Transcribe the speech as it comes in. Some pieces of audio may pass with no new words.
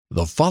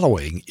The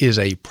following is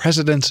a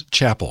President's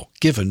Chapel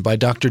given by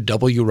Dr.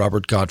 W.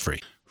 Robert Godfrey.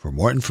 For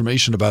more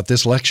information about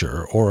this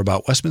lecture or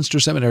about Westminster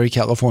Seminary,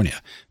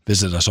 California,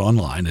 visit us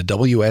online at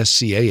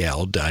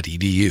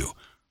wscal.edu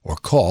or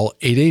call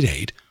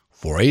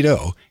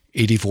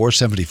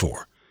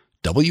 888-480-8474,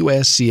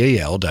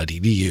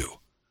 wscal.edu,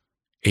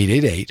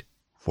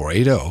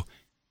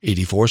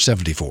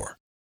 888-480-8474.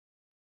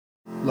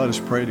 Let us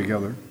pray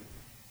together.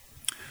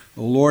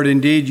 O Lord,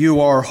 indeed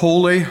you are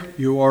holy,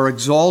 you are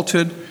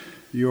exalted,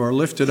 you are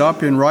lifted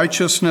up in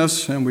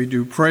righteousness, and we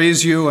do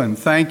praise you and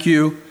thank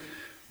you.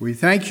 We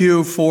thank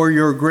you for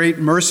your great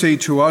mercy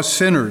to us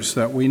sinners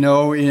that we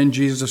know in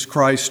Jesus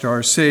Christ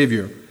our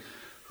Savior,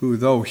 who,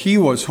 though he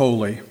was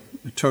holy,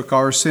 took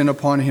our sin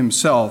upon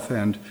himself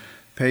and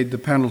paid the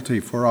penalty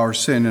for our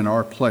sin in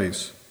our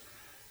place.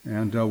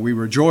 And we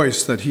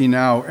rejoice that he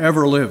now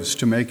ever lives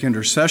to make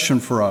intercession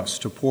for us,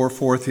 to pour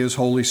forth his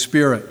Holy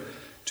Spirit,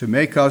 to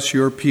make us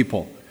your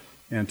people,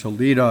 and to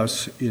lead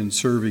us in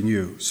serving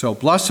you. So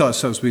bless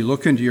us as we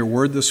look into your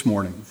word this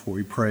morning, for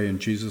we pray in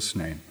Jesus'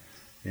 name.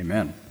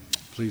 Amen.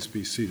 Please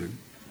be seated.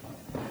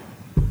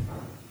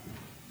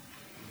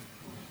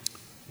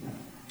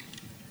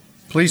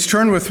 Please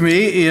turn with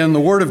me in the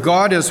Word of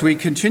God as we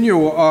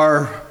continue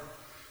our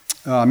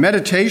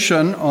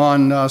meditation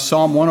on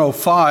Psalm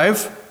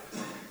 105.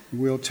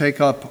 We'll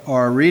take up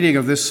our reading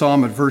of this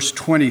psalm at verse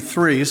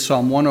 23,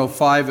 Psalm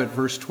 105 at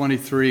verse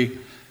 23,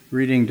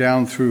 reading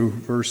down through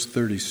verse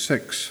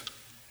 36.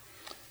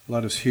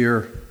 Let us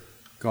hear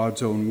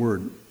God's own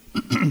word.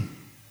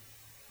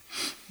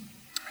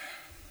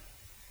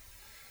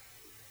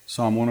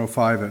 Psalm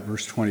 105 at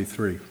verse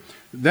 23.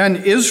 Then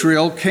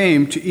Israel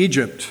came to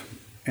Egypt,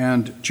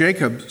 and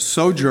Jacob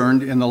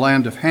sojourned in the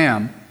land of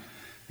Ham.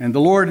 And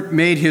the Lord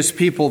made his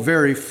people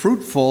very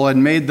fruitful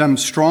and made them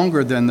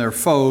stronger than their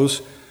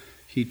foes.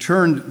 He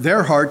turned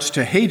their hearts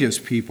to hate his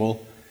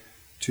people,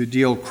 to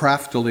deal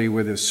craftily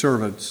with his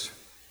servants.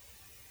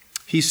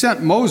 He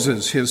sent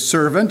Moses, his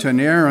servant,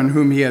 and Aaron,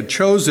 whom he had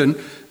chosen.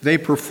 They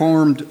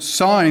performed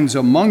signs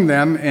among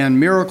them and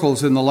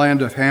miracles in the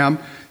land of Ham.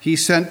 He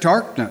sent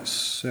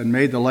darkness and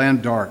made the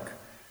land dark.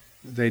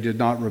 They did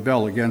not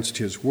rebel against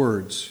his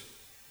words.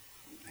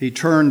 He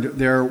turned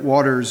their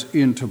waters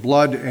into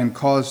blood and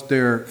caused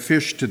their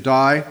fish to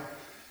die.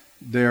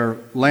 Their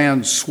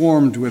land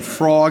swarmed with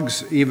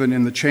frogs, even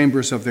in the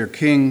chambers of their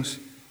kings.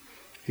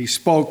 He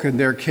spoke, and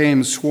there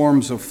came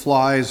swarms of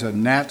flies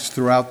and gnats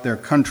throughout their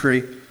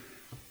country.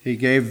 He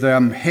gave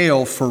them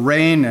hail for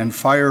rain and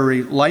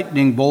fiery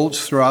lightning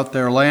bolts throughout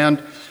their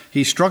land.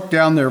 He struck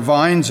down their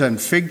vines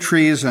and fig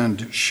trees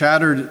and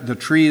shattered the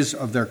trees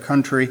of their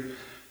country.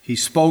 He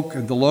spoke,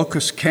 and the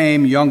locusts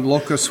came, young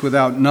locusts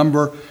without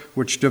number,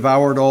 which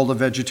devoured all the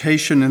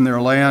vegetation in their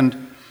land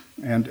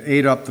and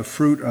ate up the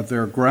fruit of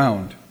their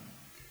ground.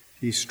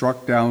 He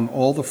struck down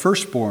all the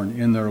firstborn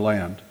in their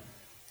land,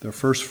 the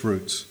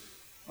firstfruits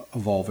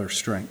of all their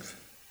strength.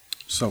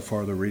 So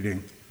far, the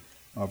reading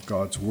of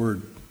God's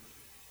word.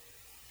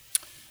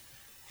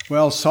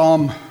 Well,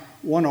 Psalm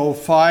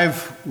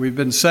 105, we've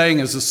been saying,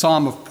 is a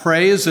psalm of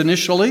praise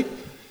initially,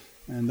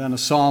 and then a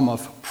psalm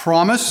of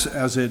promise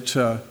as it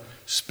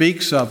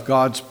speaks of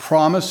God's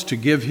promise to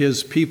give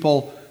his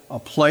people a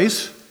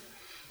place.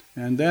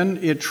 And then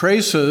it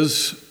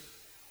traces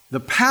the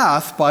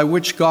path by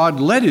which God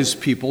led his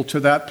people to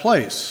that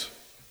place.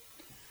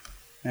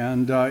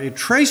 And it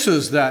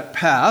traces that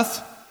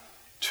path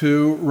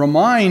to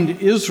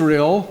remind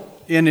Israel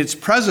in its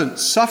present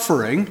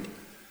suffering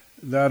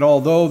that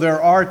although there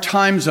are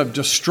times of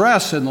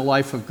distress in the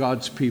life of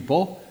God's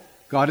people,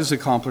 God is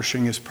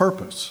accomplishing his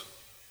purpose.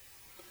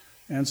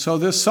 And so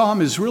this psalm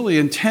is really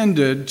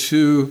intended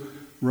to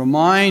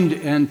remind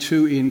and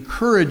to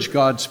encourage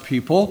God's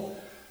people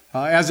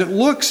as it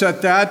looks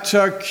at that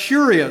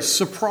curious,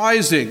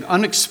 surprising,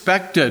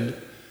 unexpected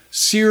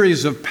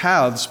series of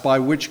paths by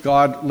which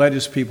God led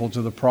his people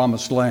to the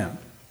promised land.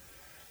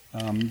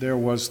 There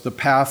was the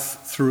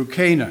path through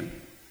Canaan.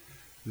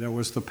 There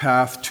was the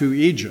path to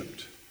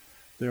Egypt.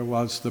 There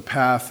was the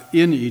path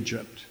in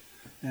Egypt,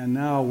 and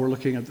now we're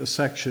looking at the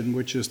section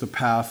which is the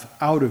path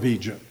out of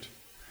Egypt.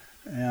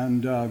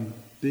 And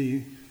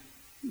the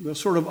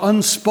sort of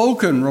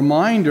unspoken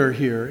reminder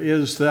here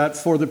is that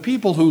for the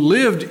people who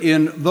lived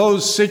in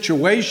those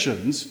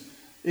situations,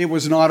 it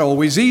was not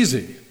always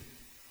easy.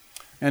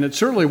 And it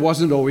certainly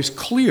wasn't always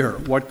clear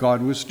what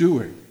God was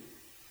doing.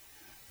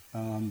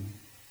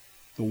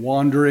 The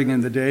wandering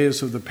in the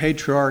days of the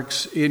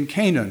patriarchs in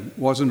Canaan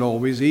wasn't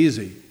always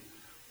easy,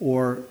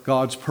 or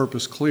God's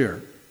purpose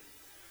clear.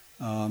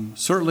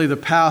 Certainly the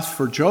path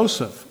for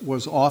Joseph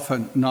was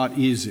often not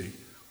easy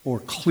or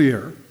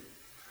clear.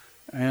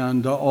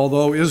 And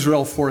although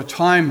Israel for a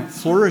time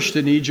flourished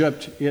in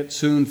Egypt, it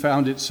soon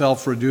found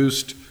itself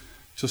reduced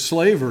to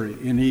slavery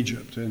in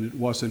Egypt, and it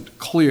wasn't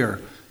clear,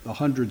 the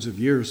hundreds of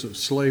years of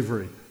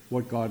slavery,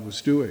 what God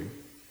was doing.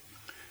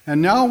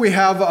 And now we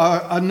have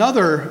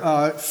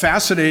another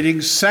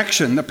fascinating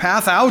section, the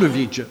path out of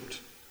Egypt.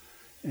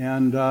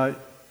 And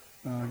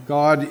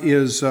God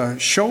is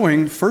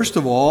showing, first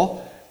of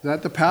all,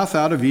 that the path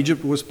out of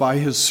Egypt was by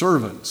his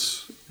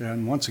servants.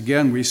 And once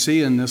again, we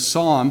see in this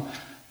psalm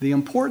the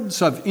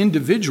importance of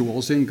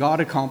individuals in God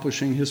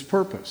accomplishing his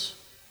purpose.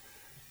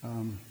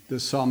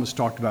 This psalmist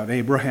talked about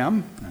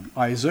Abraham and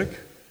Isaac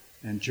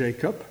and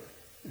Jacob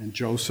and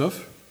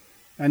Joseph.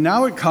 And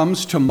now it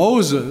comes to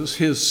Moses,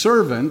 his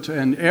servant,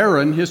 and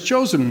Aaron, his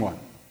chosen one.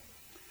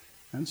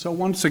 And so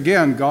once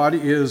again, God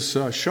is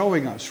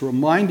showing us,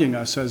 reminding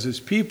us as his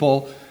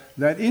people,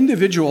 that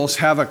individuals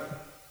have a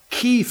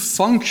key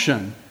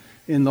function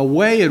in the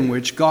way in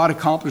which God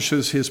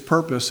accomplishes his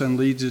purpose and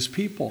leads his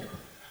people.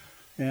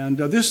 And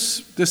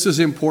this is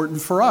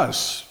important for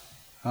us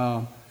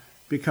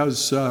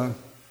because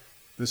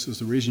this is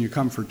the reason you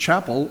come to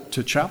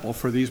chapel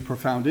for these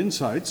profound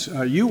insights.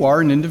 You are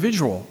an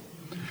individual,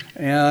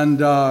 and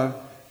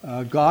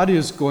God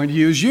is going to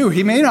use you.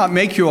 He may not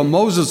make you a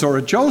Moses or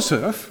a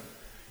Joseph,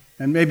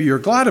 and maybe you're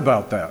glad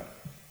about that,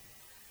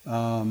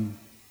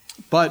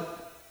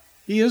 but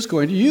he is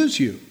going to use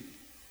you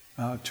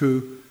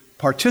to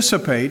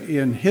participate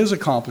in his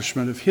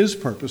accomplishment of his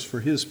purpose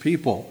for his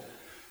people,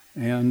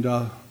 and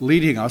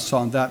leading us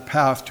on that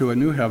path to a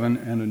new heaven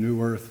and a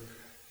new earth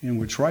in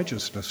which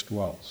righteousness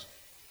dwells.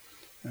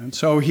 And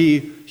so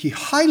he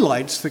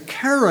highlights the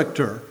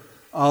character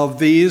of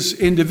these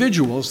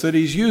individuals that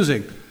he's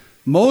using.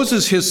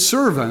 Moses, his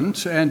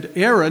servant, and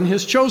Aaron,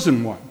 his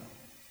chosen one.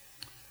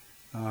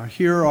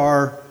 Here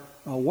are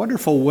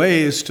wonderful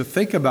ways to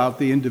think about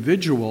the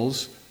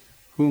individuals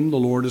whom the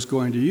Lord is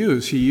going to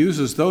use. He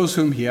uses those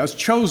whom he has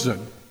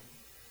chosen.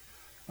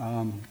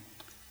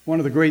 One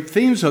of the great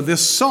themes of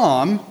this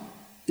psalm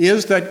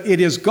is that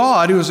it is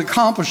God who is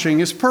accomplishing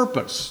his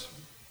purpose.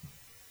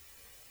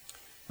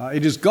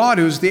 It is God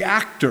who is the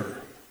actor.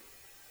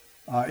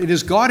 It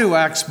is God who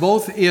acts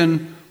both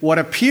in what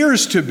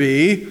appears to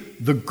be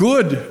the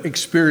good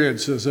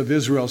experiences of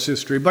Israel's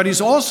history, but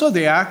he's also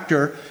the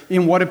actor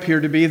in what appear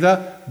to be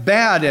the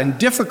bad and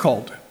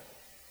difficult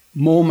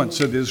moments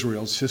of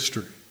Israel's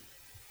history.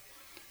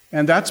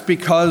 And that's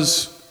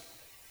because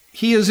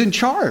he is in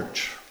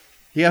charge.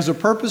 He has a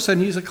purpose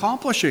and he's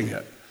accomplishing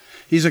it.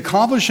 He's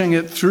accomplishing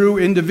it through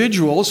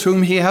individuals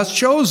whom he has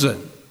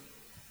chosen.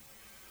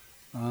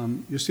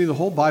 You see, the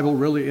whole Bible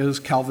really is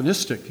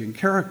Calvinistic in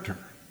character.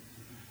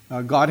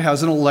 God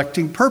has an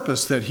electing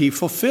purpose that he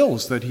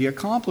fulfills, that he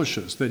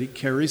accomplishes, that he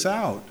carries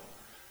out.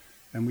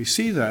 And we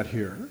see that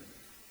here.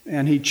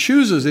 And he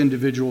chooses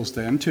individuals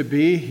then to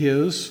be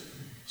his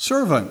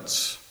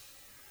servants.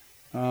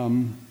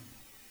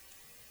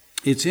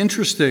 It's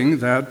interesting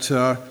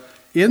that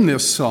in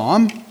this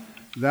psalm,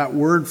 that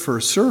word for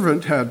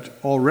servant had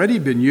already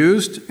been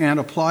used and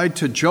applied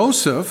to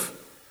Joseph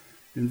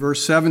in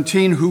verse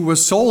 17, who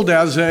was sold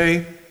as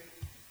a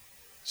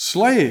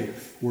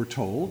slave, we're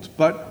told.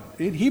 But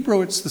in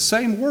Hebrew, it's the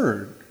same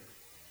word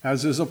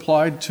as is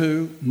applied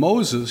to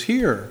Moses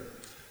here.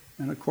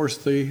 And of course,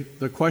 the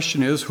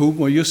question is, whom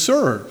will you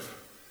serve?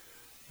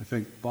 I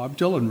think Bob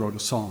Dylan wrote a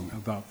song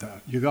about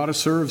that. You got to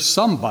serve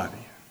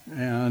somebody.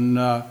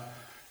 And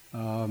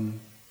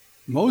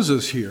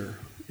Moses here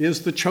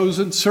is the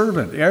chosen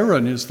servant.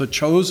 Aaron is the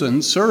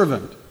chosen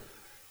servant,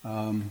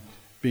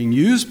 being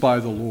used by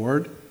the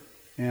Lord,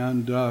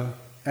 and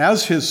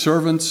as his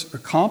servants,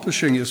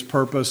 accomplishing his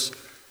purpose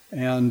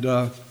and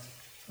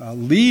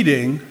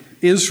leading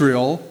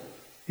Israel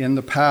in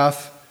the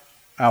path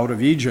out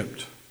of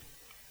Egypt.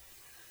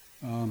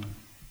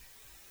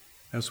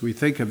 As we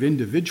think of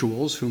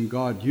individuals whom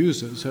God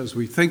uses, as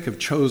we think of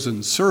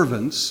chosen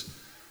servants,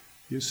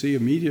 you see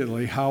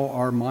immediately how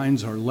our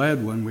minds are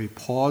led when we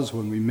pause,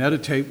 when we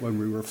meditate, when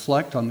we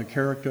reflect on the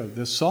character of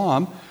this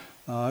psalm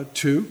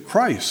to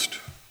Christ,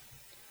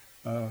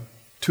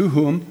 to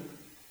whom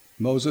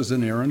Moses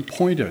and Aaron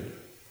pointed.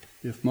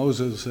 If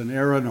Moses and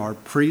Aaron are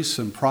priests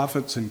and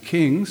prophets and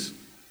kings,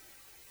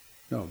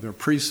 no, they're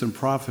priests and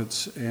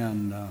prophets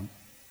and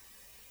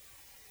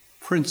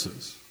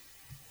princes.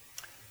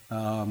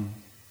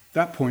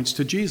 That points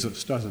to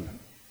Jesus, doesn't it?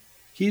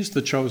 He's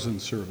the chosen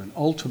servant,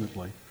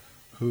 ultimately,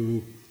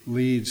 who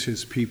leads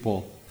his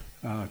people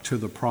to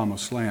the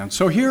promised land.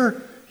 So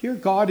here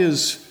God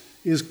is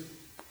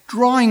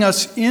drawing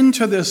us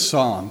into this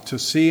psalm to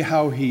see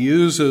how he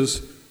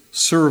uses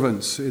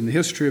servants in the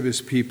history of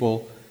his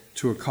people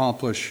to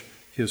accomplish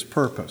his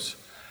purpose.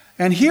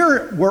 And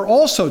here we're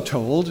also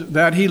told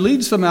that he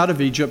leads them out of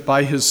Egypt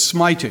by his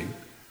smiting.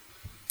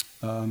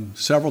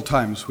 Several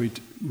times we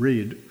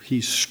read,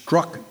 he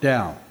struck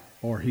down,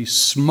 or he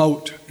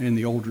smote in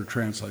the older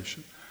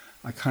translation.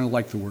 I kind of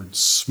like the word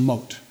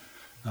smote.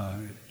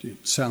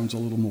 It sounds a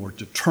little more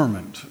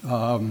determined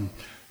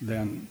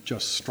than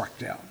just struck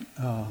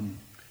down.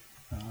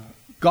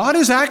 God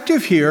is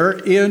active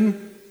here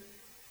in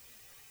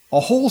a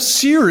whole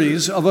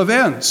series of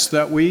events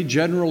that we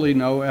generally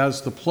know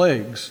as the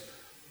plagues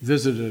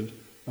visited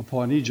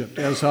upon Egypt.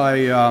 As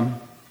I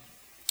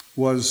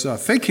was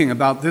thinking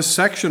about this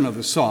section of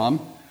the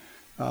psalm,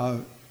 a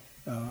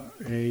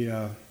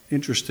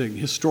interesting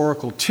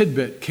historical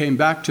tidbit came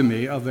back to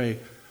me of a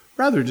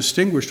rather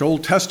distinguished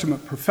Old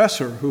Testament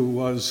professor who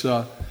was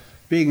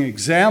being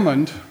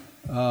examined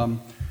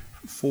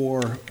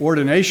for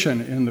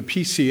ordination in the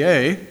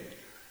PCA.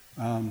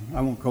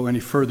 I won't go any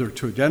further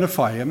to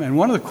identify him. And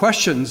one of the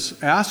questions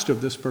asked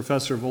of this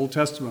professor of Old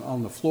Testament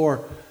on the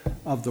floor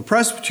of the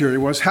presbytery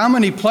was, how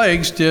many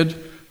plagues did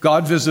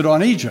God visit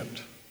on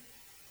Egypt?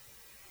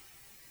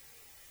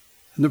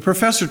 And the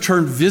professor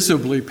turned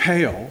visibly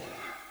pale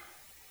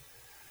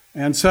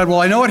and said,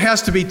 well, I know it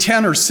has to be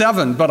 10 or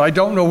 7, but I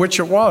don't know which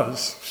it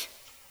was.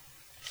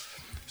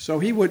 So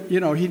he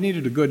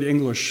needed a good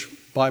English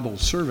Bible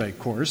survey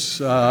course.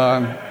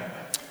 But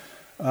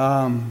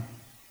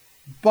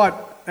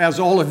as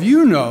all of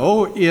you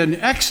know, in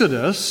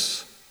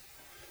Exodus,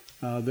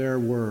 there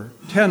were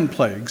 10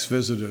 plagues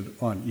visited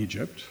on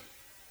Egypt.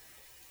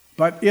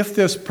 But if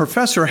this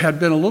professor had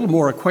been a little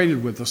more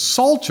acquainted with the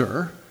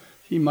Psalter,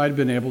 he might have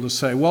been able to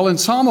say, well, in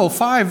Psalm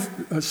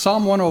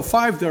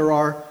 105, there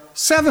are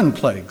 7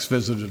 plagues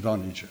visited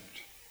on Egypt.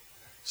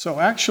 So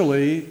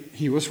actually,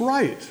 he was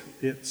right.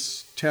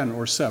 It's 10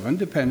 or 7,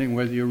 depending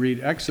whether you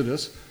read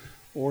Exodus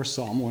or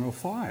Psalm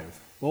 105.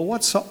 Well,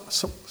 what's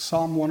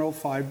Psalm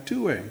 105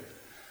 doing?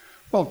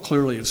 Well,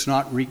 clearly it's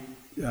not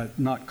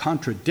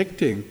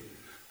contradicting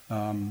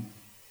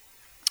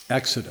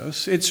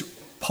Exodus. It's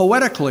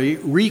poetically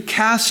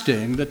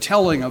recasting the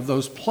telling of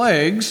those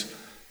plagues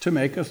to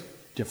make a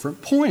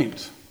different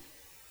point.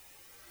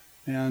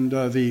 And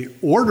the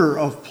order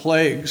of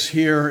plagues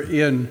here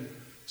in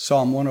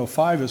Psalm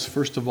 105 is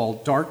first of all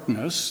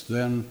darkness,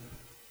 then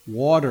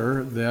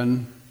water,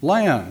 then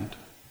land.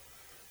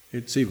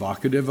 It's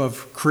evocative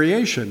of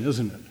creation,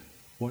 isn't it?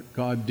 What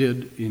God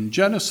did in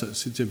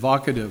Genesis. It's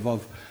evocative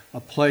of a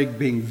plague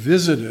being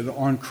visited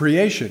on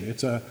creation.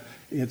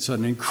 It's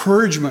an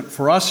encouragement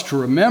for us to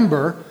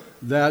remember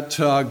that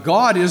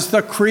God is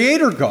the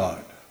creator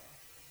God.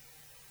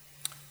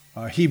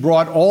 He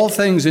brought all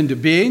things into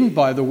being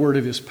by the word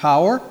of his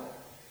power,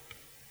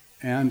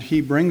 and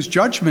he brings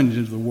judgment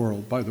into the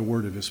world by the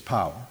word of his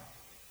power.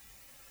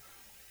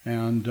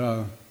 And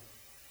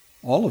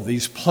all of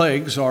these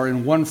plagues are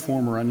in one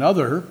form or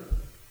another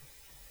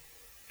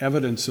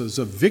evidences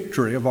of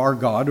victory of our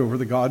God over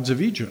the gods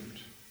of Egypt.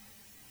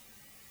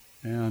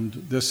 And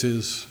this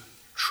is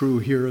true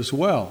here as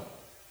well.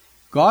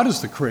 God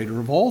is the creator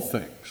of all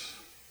things,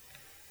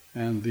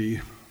 and the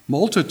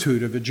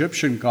multitude of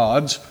Egyptian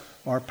gods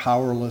are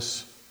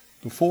powerless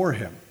before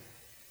him.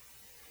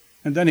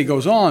 And then he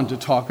goes on to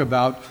talk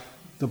about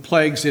the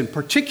plagues in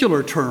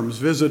particular terms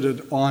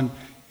visited on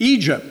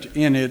Egypt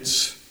in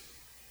its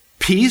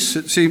peace,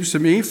 it seems to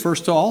me,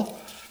 first of all.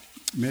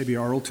 Maybe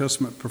our Old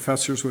Testament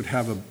professors would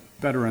have a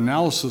better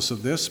analysis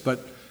of this,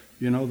 but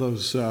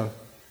those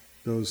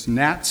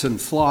gnats and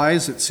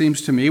flies, it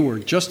seems to me, were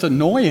just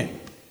annoying.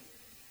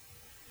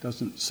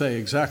 Doesn't say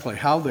exactly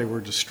how they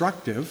were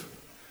destructive.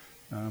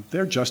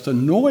 They're just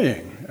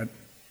annoying at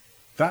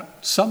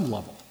that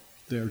sub-level.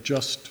 They're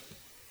just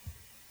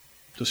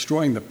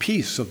destroying the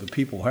peace of the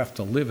people who have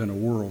to live in a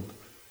world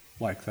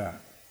like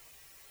that.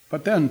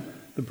 But then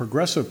the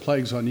progressive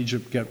plagues on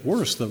Egypt get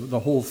worse. The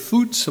whole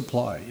food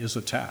supply is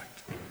attacked.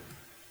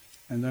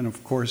 And then,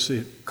 of course,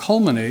 it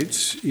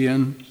culminates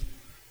in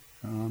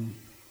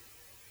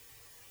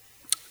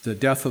the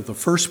death of the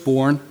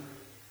firstborn,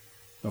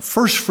 the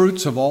first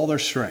fruits of all their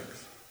strength.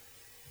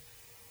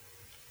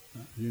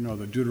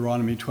 The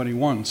Deuteronomy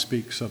 21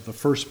 speaks of the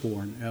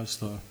firstborn as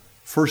the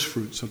first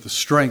fruits of the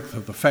strength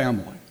of the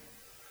family.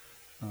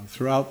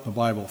 Throughout the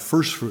Bible,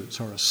 first fruits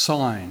are a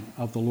sign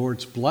of the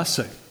Lord's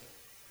blessing,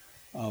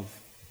 of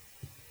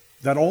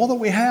that all that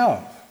we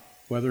have,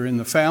 whether in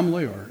the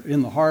family or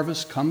in the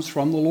harvest, comes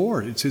from the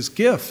Lord. It's his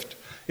gift.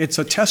 It's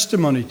a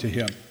testimony to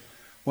him.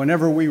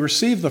 Whenever we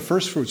receive the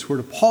first fruits, we're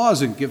to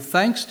pause and give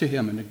thanks to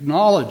him and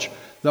acknowledge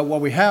that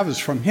what we have is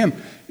from him.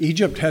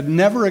 Egypt had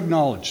never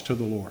acknowledged to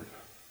the Lord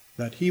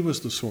that he was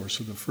the source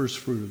of the first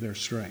fruit of their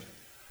strength.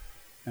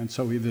 And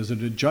so he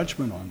visited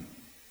judgment on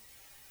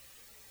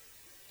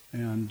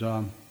them.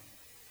 And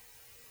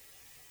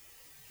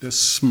this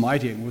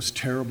smiting was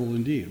terrible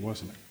indeed,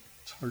 wasn't it?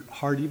 It's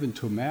hard even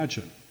to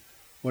imagine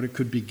what it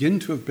could begin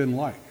to have been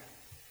like.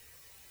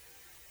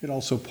 It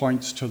also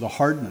points to the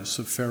hardness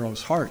of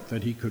Pharaoh's heart,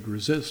 that he could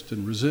resist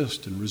and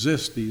resist and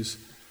resist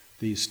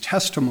these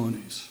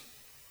testimonies.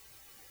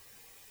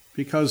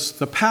 Because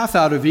the path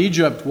out of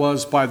Egypt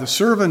was by the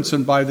servants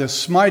and by this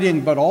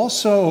smiting, but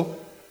also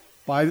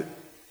by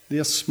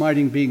this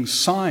smiting being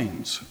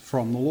signs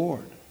from the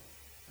Lord.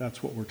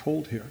 That's what we're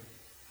told here.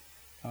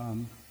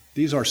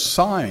 These are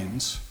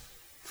signs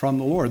from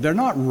the Lord. They're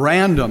not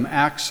random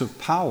acts of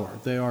power.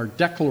 They are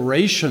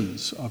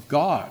declarations of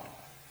God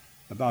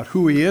about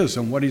who he is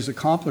and what he's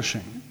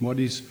accomplishing, what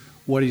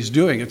he's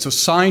doing. It's a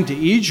sign to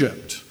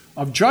Egypt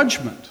of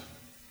judgment.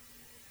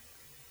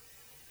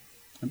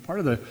 And part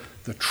of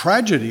the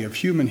tragedy of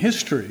human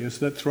history is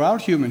that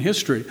throughout human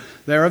history,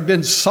 there have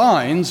been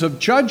signs of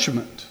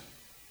judgment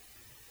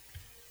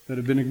that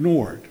have been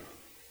ignored.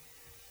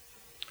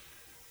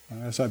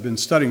 As I've been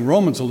studying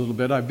Romans a little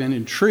bit, I've been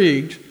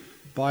intrigued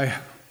by,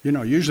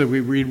 usually we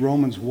read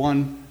Romans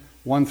 1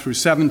 through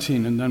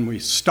 17, and then we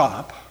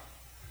stop.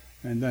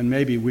 And then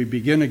maybe we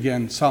begin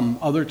again some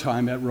other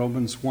time at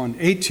Romans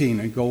 1:18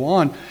 and go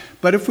on.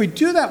 But if we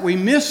do that, we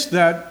miss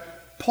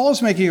that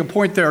Paul's making a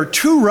point. There are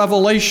two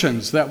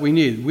revelations that we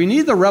need. We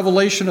need the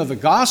revelation of the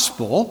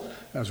gospel,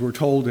 as we're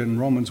told in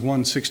Romans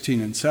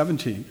 1:16 and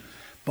 17.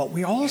 But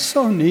we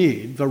also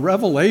need the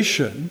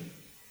revelation,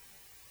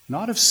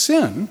 not of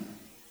sin,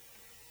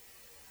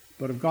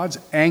 but of God's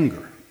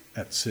anger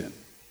at sin.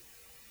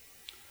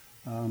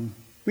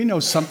 We know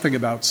something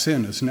about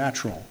sin as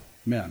natural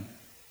men,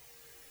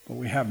 but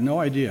we have no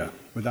idea,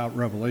 without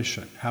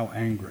revelation, how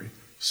angry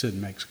sin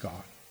makes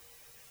God.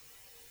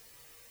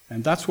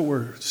 And that's what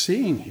we're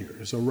seeing here,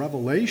 is a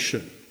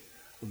revelation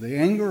of the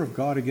anger of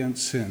God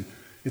against sin.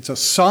 It's a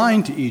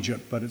sign to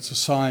Egypt, but it's a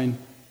sign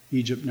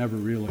Egypt never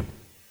really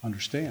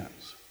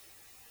understands.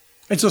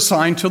 It's a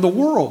sign to the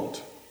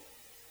world.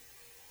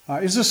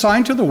 It's a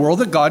sign to the world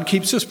that God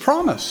keeps his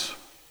promise.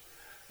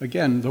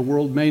 Again, the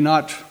world may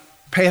not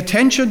pay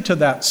attention to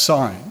that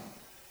sign,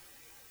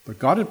 but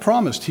God had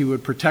promised he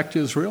would protect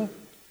Israel.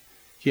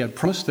 He had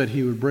promised that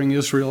he would bring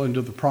Israel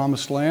into the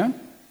promised land.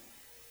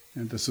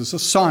 And this is a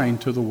sign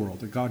to the world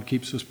that God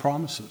keeps his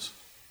promises.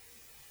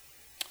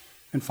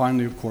 And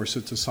finally, of course,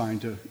 it's a sign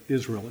to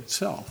Israel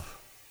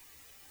itself.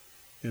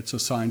 It's a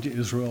sign to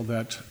Israel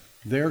that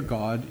their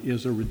God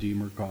is a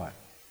Redeemer God,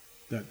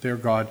 that their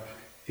God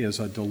is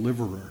a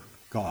deliverer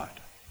God.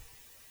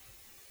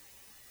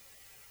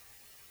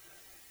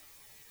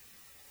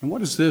 And what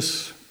does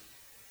this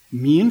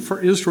mean for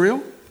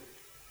Israel?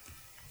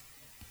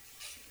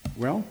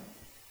 Well,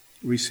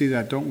 we see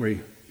that, don't we,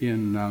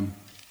 in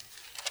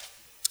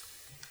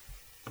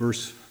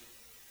verse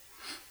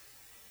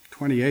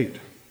 28.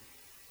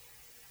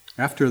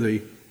 After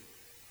the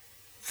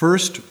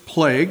first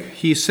plague,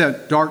 he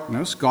sent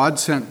darkness, God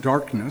sent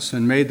darkness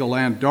and made the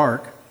land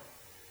dark.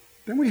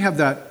 Then we have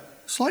that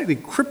slightly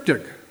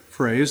cryptic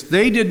phrase,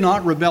 they did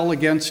not rebel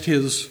against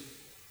his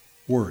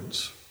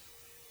words.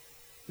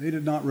 They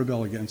did not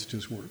rebel against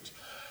his words.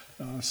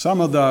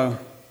 Some of the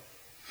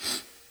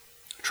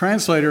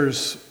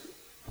translators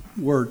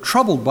were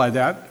troubled by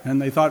that,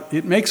 and they thought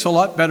it makes a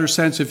lot better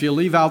sense if you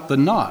leave out the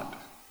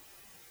not.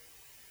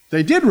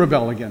 They did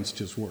rebel against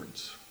his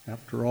words.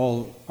 After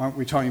all, aren't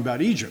we talking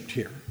about Egypt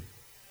here?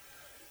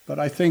 But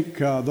I think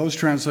those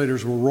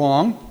translators were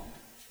wrong,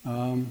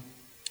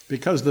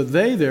 because the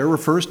they there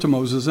refers to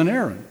Moses and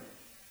Aaron.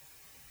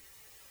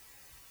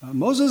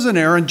 Moses and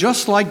Aaron,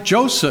 just like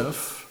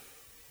Joseph,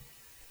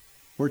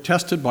 were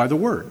tested by the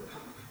word.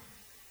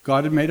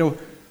 God had made a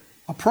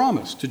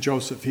promise to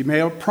Joseph. He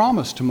made a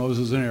promise to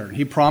Moses and Aaron.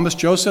 He promised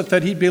Joseph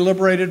that he'd be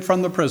liberated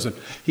from the prison.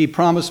 He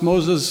promised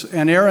Moses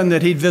and Aaron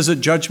that he'd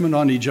visit judgment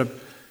on Egypt,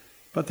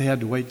 but they had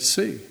to wait to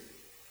see.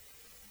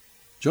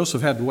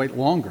 Joseph had to wait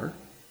longer,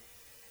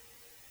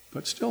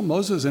 but still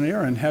Moses and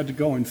Aaron had to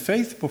go in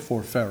faith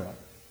before Pharaoh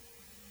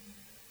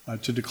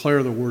to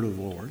declare the word of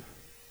the Lord.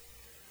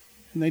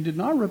 And they did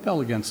not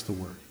rebel against the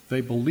word.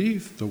 They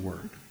believed the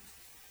word.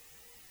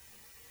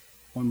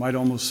 One might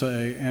almost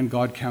say, and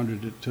God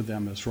counted it to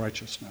them as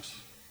righteousness.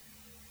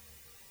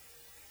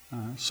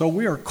 So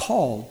we are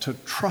called to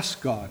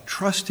trust God,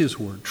 trust his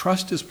word,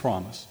 trust his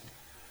promise,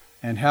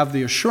 and have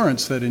the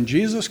assurance that in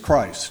Jesus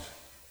Christ,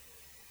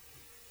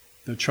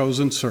 the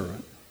chosen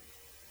servant,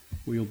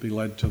 we will be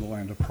led to the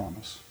land of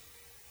promise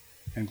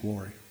and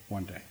glory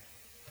one day.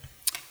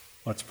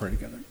 Let's pray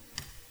together.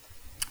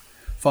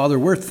 Father,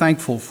 we're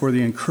thankful for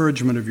the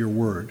encouragement of your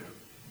word,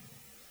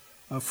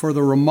 for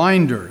the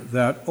reminder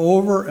that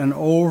over and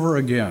over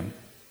again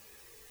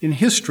in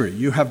history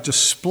you have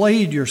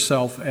displayed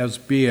yourself as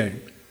being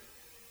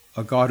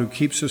a God who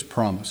keeps his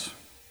promise,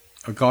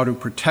 a God who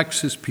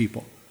protects his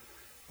people,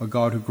 a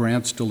God who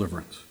grants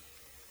deliverance.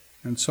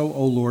 And so,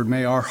 O Lord,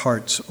 may our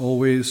hearts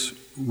always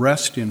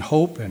rest in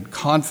hope and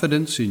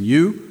confidence in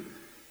you,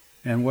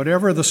 and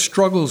whatever the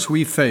struggles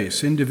we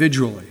face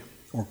individually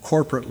or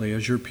corporately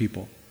as your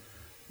people,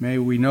 may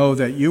we know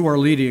that you are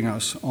leading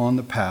us on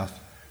the path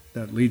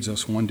that leads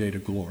us one day to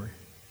glory.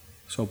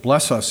 So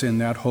bless us in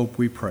that hope,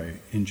 we pray.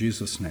 In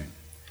Jesus' name,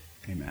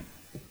 amen.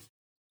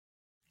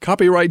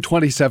 Copyright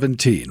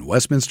 2017,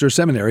 Westminster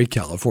Seminary,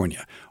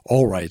 California.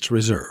 All rights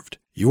reserved.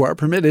 You are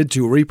permitted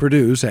to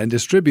reproduce and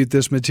distribute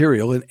this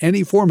material in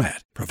any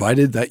format,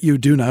 provided that you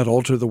do not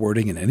alter the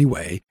wording in any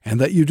way and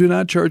that you do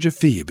not charge a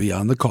fee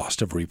beyond the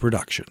cost of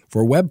reproduction.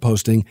 For web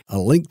posting, a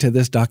link to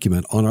this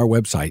document on our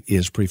website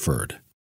is preferred.